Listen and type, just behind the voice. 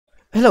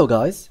Hello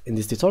guys, in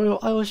this tutorial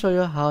I will show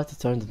you how to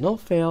turn the no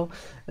fail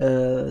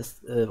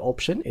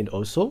option in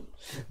OSO.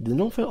 The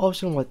no fail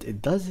option, what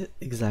it does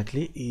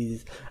exactly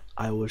is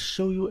I will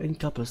show you in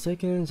couple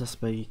seconds just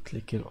by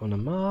clicking on a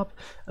map.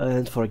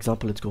 And for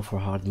example, let's go for a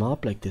hard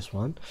map like this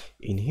one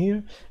in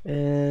here.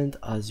 And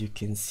as you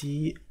can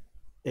see,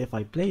 if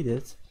I played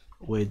it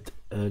with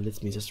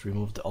let me just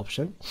remove the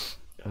option.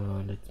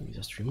 Let me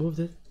just remove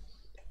it.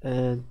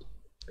 And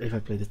if I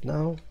played it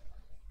now,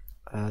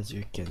 as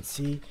you can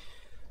see,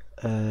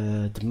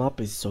 the map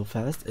is so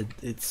fast,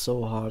 it's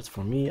so hard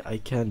for me. I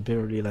can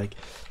barely like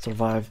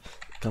survive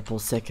a couple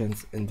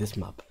seconds in this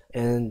map,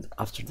 and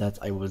after that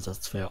I will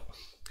just fail.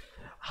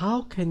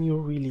 How can you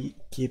really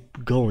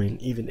keep going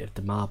even if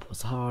the map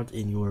was hard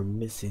and you were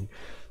missing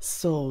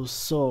so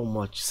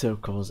much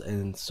circles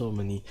and so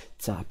many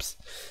taps?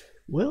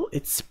 Well,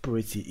 it's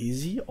pretty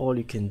easy. All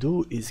you can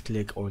do is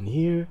click on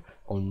here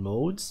on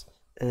modes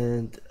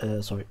and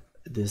sorry,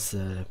 this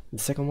the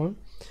second one,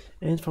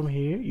 and from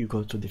here you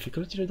go to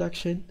difficulty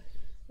reduction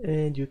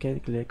and you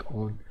can click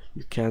on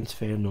you can't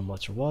fail no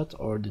matter what,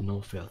 or the no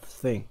fail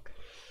thing.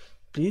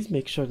 Please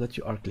make sure that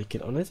you are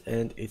clicking on it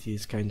and it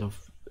is kind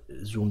of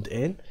zoomed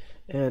in,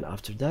 and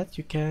after that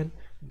you can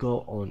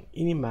go on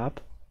any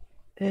map,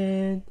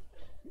 and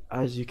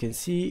as you can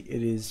see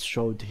it is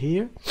showed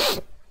here.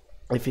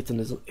 If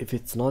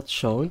it's not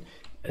shown,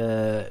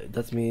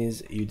 that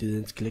means you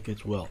didn't click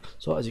it well.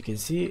 So as you can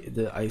see,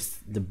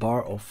 the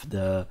bar of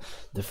the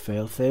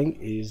fail thing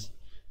is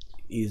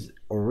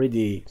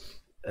already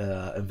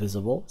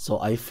invisible, so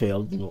I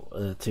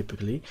failed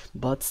typically,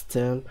 but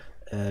still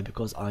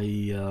because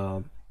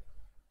I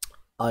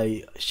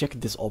checked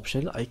this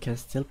option, I can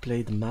still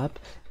play the map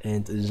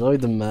and enjoy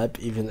the map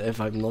even if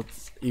I'm not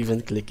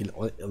even clicking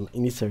on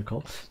any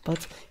circle.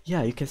 But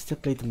yeah, you can still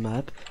play the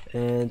map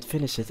and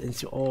finish it and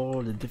see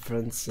all the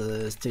different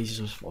stages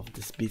of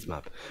the speed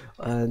map.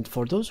 And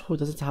for those who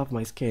doesn't have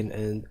my skin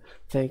and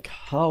think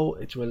how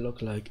it will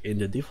look like in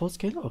the default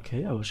skin,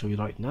 okay, I will show you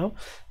right now.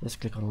 Let's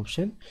click on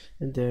option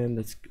and then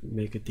let's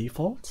make it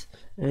default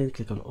and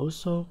click on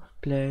also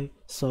play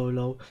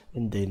solo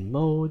and then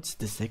modes,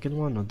 the second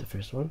one, not the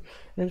first one.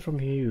 And from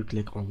here you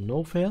click on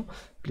no fail.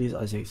 Please,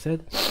 as I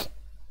said,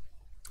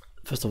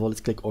 first of all,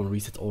 let's click on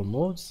reset all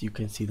modes. You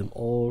can see them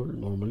all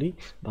normally,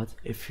 but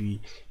if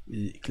we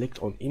clicked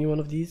on any one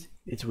of these,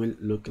 it will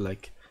look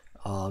like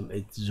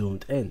it's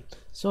zoomed in.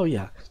 So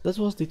yeah, that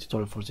was the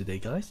tutorial for today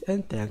guys,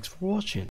 and thanks for watching.